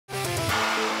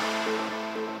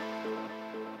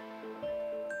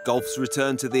Golf's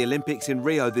return to the Olympics in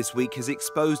Rio this week has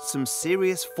exposed some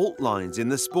serious fault lines in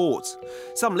the sport.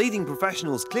 Some leading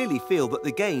professionals clearly feel that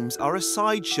the Games are a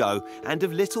sideshow and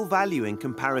of little value in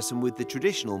comparison with the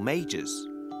traditional majors.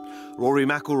 Rory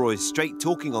McIlroy's straight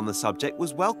talking on the subject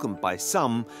was welcomed by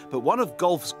some, but one of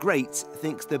golf's greats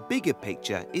thinks the bigger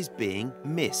picture is being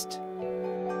missed.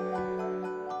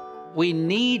 We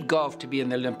need golf to be in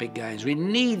the Olympic Games. We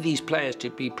need these players to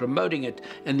be promoting it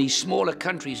in these smaller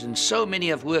countries, and so many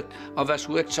of us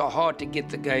worked so hard to get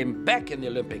the game back in the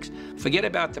Olympics. Forget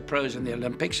about the pros in the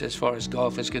Olympics as far as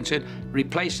golf is concerned.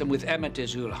 Replace them with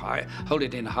amateurs who will hold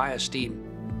it in high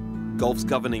esteem. Golf's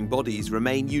governing bodies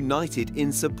remain united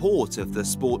in support of the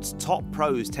sport's top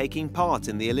pros taking part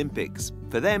in the Olympics.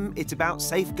 For them, it's about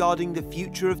safeguarding the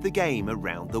future of the game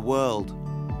around the world.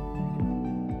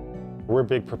 We're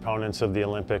big proponents of the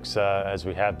Olympics, as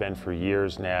we have been for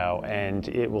years now, and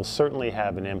it will certainly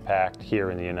have an impact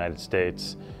here in the United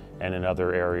States and in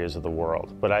other areas of the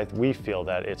world. But we feel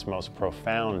that its most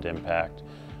profound impact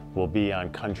will be on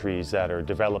countries that are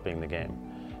developing the game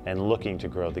and looking to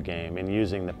grow the game and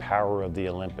using the power of the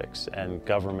Olympics and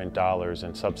government dollars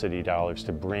and subsidy dollars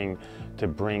to bring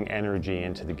energy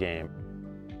into the game.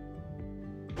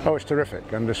 Oh, it's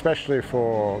terrific, and especially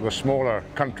for the smaller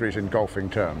countries in golfing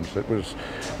terms. It was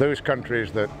those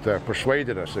countries that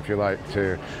persuaded us, if you like,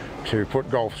 to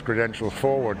put golf's credentials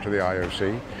forward to the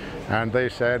IOC. And they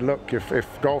said, look,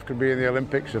 if golf can be in the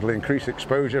Olympics, it'll increase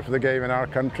exposure for the game in our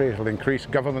country, it'll increase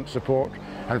government support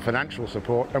and financial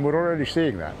support, and we're already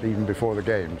seeing that even before the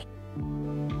Games.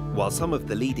 While some of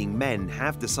the leading men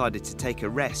have decided to take a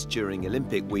rest during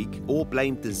Olympic week or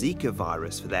blamed the Zika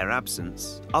virus for their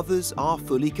absence, others are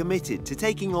fully committed to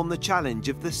taking on the challenge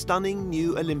of the stunning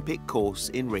new Olympic course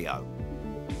in Rio.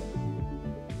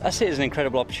 I see it as an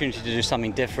incredible opportunity to do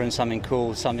something different, something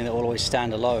cool, something that will always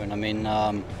stand alone. I mean,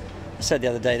 I said the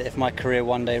other day that if my career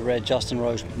one day read Justin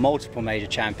Rose multiple major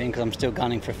champion, because I'm still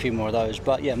gunning for a few more of those,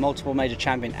 but yeah, multiple major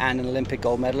champion and an Olympic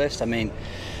gold medalist, I mean,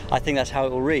 I think that's how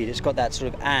it will read. It's got that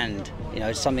sort of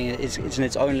it's something, it's in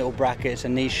its own little bracket, it's a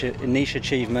niche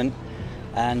achievement,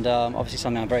 and obviously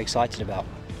something I'm very excited about.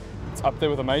 It's up there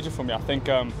with a major for me. I think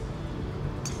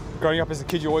growing up as a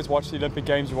kid, you always watch the Olympic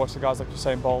Games, you watch the guys like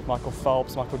Usain Bolt, Michael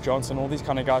Phelps, Michael Johnson, all these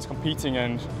kind of guys competing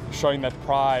and showing that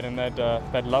pride and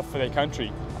that love for their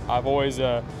country. I've always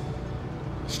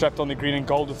strapped on the green and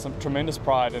gold with some tremendous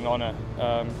pride and honour,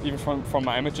 even from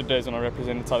my amateur days when I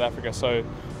represented South Africa. So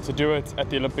to do it at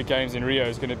the Olympic Games in Rio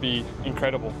is going to be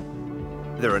incredible.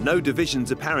 There are no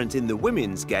divisions apparent in the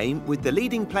women's game, with the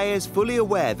leading players fully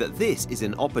aware that this is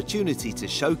an opportunity to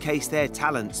showcase their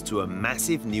talents to a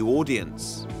massive new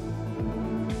audience.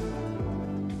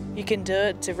 You can do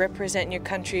it to represent your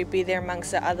country, be there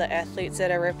amongst the other athletes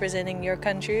that are representing your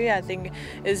country, I think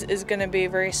is going to be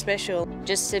very special.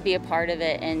 Just to be a part of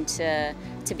it and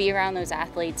to be around those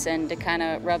athletes and to kind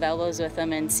of rub elbows with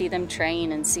them and see them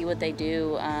train and see what they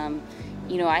do.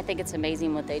 You know, I think it's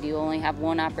amazing what they do. Only have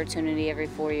one opportunity every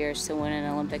 4 years to win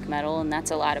an Olympic medal, and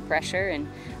that's a lot of pressure, and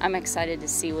I'm excited to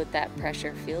see what that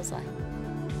pressure feels like.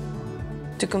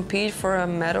 To compete for a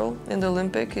medal in the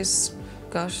Olympic is,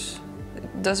 gosh,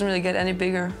 it doesn't really get any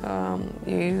bigger.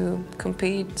 You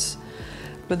compete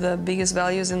with the biggest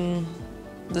values in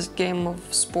this game of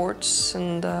sports,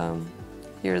 and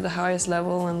you're at the highest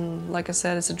level, and like I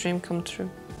said, it's a dream come true.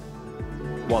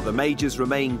 While the majors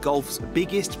remain golf's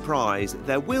biggest prize,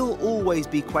 there will always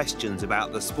be questions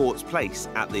about the sport's place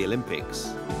at the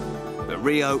Olympics. But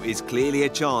Rio is clearly a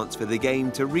chance for the game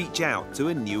to reach out to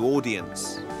a new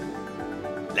audience.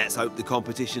 Let's hope the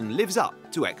competition lives up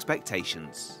to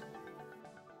expectations.